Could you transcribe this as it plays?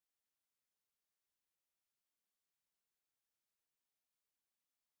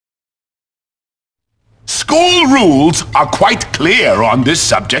school rules are quite clear on this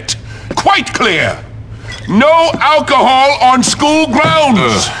subject. Quite clear. No alcohol on school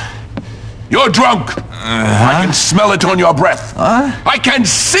grounds. You're drunk. I can smell it on your breath. I can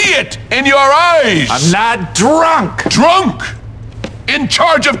see it in your eyes. I'm not drunk. Drunk? In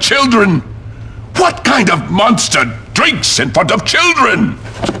charge of children? What kind of monster drinks in front of children?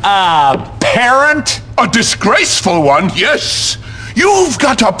 Parent? A disgraceful one, yes. You've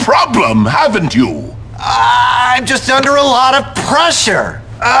got a problem, haven't you? I'm just under a lot of pressure.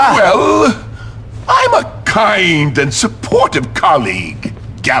 Well, I'm a kind and supportive colleague,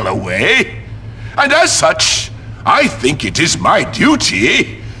 Galloway. And as such, I think it is my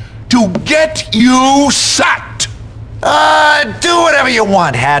duty to get you sacked. Do whatever you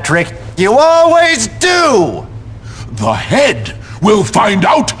want, Hattrick. You always do. The head will find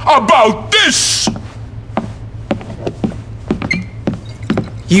out about this.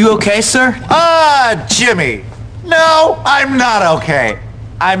 You okay, sir? Jimmy. No, I'm not okay.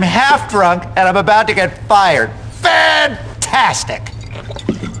 I'm half drunk and I'm about to get fired. Fantastic.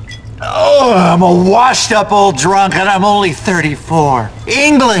 Oh, I'm a washed up old drunk and I'm only 34.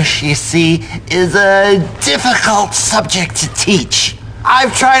 English, you see, is a difficult subject to teach.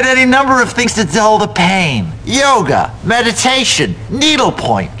 I've tried any number of things to dull the pain. Yoga, meditation,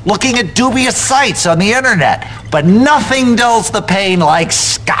 needlepoint, looking at dubious sites on the internet. But nothing dulls the pain like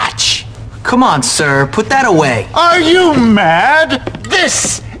Scotch. Come on, sir. Put that away. Are you mad?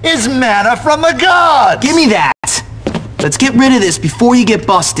 This is manna from the gods. Give me that. Let's get rid of this before you get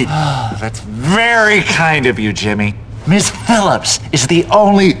busted. That's very kind of you, Jimmy. Miss Phillips is the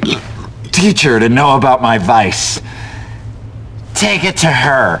only teacher to know about my vice. Take it to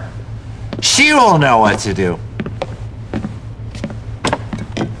her. She will know what to do.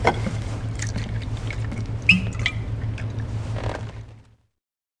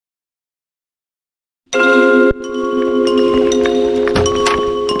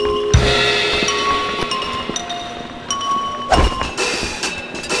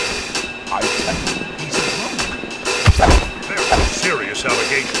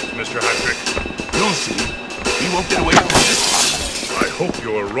 Allegations, Mr. Hattrick. You'll see. He won't get away from this time. I hope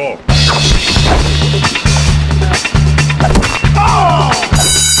you're wrong. Oh!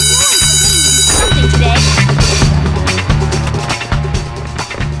 Something today.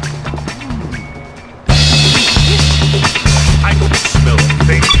 I don't smell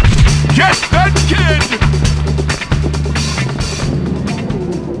anything. Get that kid!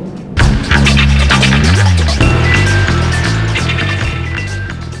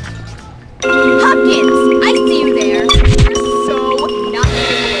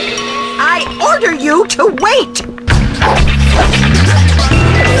 You to wait!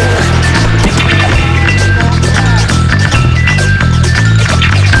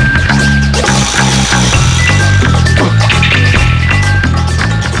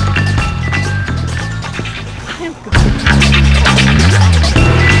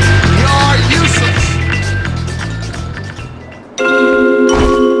 You're useless!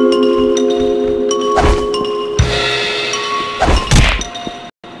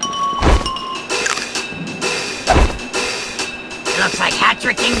 Looks like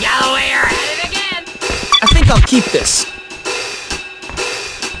Hattrick and Galloway are at it again. I think I'll keep this.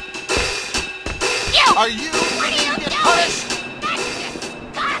 You! Are you What are you doing? punished?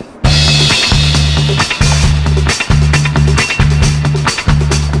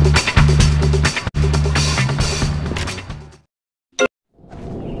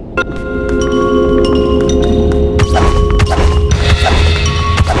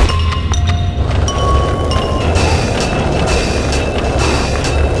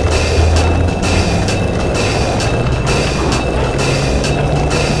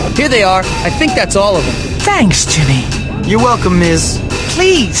 Here they are. I think that's all of them. Thanks, Jimmy. You're welcome, Ms.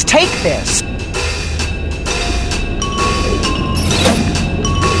 Please, take this.